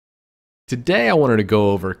Today I wanted to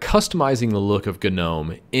go over customizing the look of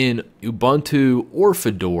GNOME in Ubuntu or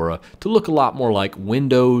Fedora to look a lot more like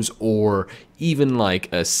Windows or even like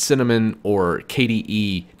a Cinnamon or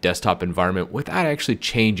KDE desktop environment without actually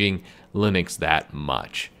changing Linux that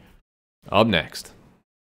much. Up next.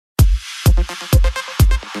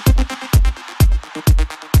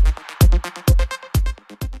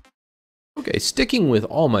 Okay, sticking with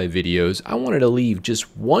all my videos, I wanted to leave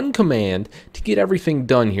just one command to get everything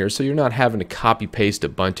done here so you're not having to copy paste a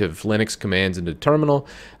bunch of Linux commands into terminal.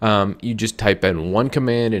 You just type in one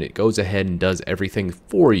command and it goes ahead and does everything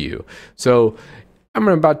for you. So I'm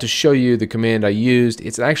about to show you the command I used.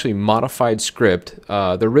 It's actually modified script.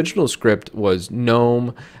 The original script was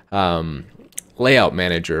GNOME Layout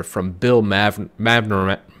Manager from Bill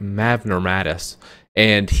Mavnormatis.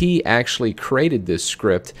 And he actually created this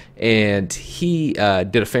script, and he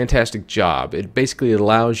did a fantastic job. It basically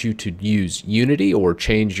allows you to use Unity or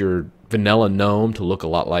change your vanilla GNOME to look a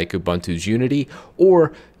lot like Ubuntu's Unity,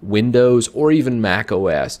 or Windows, or even Mac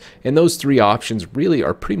OS. And those three options really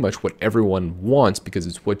are pretty much what everyone wants because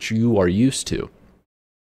it's what you are used to.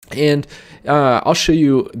 And I'll show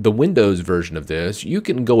you the Windows version of this. You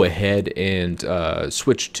can go ahead and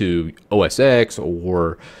switch to OSX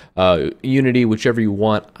or Unity, whichever you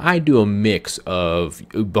want. I do a mix of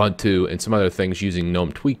Ubuntu and some other things using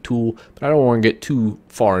GNOME Tweak Tool, but I don't want to get too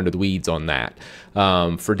far into the weeds on that.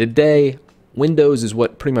 For today, Windows is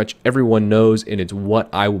what pretty much everyone knows, and it's what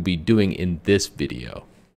I will be doing in this video.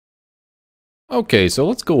 Okay, so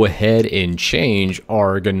let's go ahead and change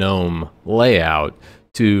our GNOME layout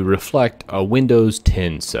to reflect a Windows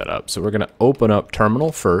 10 setup. So we're going to open up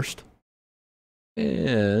Terminal first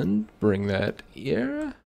and bring that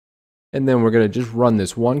here. And then we're going to just run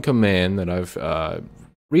this one command that I've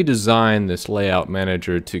redesigned this layout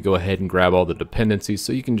manager to go ahead and grab all the dependencies.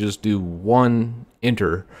 So you can just do one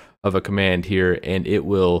enter of a command here and it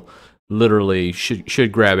will literally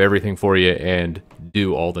should grab everything for you and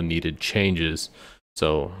do all the needed changes.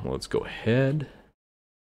 So let's go ahead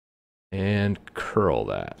and curl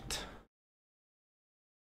that.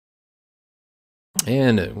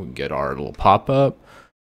 And we get our little pop-up.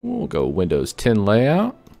 We'll go Windows 10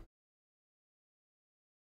 layout.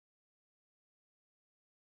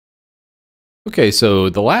 Okay, so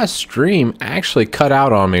the last stream actually cut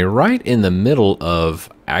out on me right in the middle of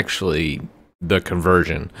actually the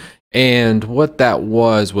conversion. And what that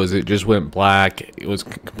was it just went black. It was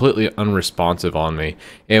completely unresponsive on me.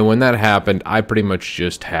 And when that happened, I pretty much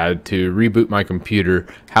just had to reboot my computer.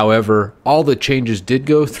 However, all the changes did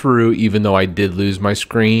go through, even though I did lose my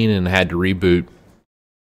screen and had to reboot.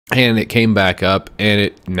 And it came back up, and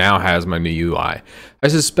it now has my new UI. I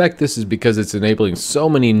suspect this is because it's enabling so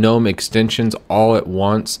many GNOME extensions all at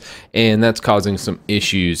once, and that's causing some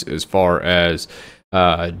issues as far as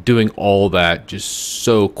doing all that just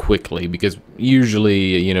so quickly, because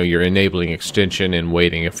usually, you know, you're enabling extension and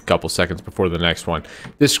waiting a couple seconds before the next one.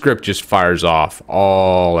 This script just fires off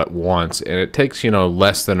all at once, and it takes, you know,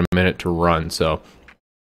 less than a minute to run. So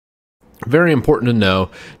very important to know.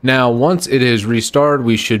 Now, once it is restarted,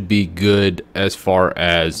 we should be good as far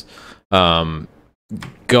as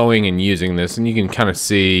going and using this. And you can kind of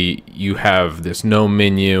see you have this GNOME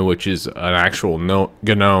menu, which is an actual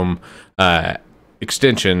GNOME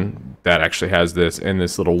extension that actually has this, and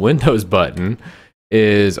this little Windows button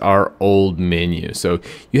is our old menu. So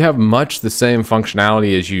you have much the same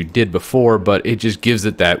functionality as you did before, but it just gives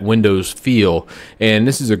it that Windows feel. And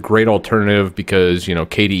this is a great alternative because, you know,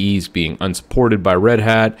 KDE is being unsupported by Red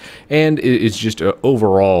Hat, and it's just an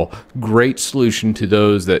overall great solution to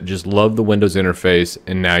those that just love the Windows interface,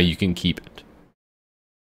 and now you can keep it.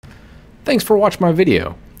 Thanks for watching my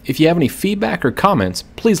video. If you have any feedback or comments,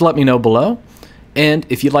 please let me know below. And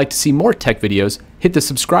if you'd like to see more tech videos, hit the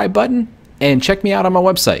subscribe button and check me out on my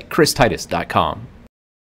website, christitus.com.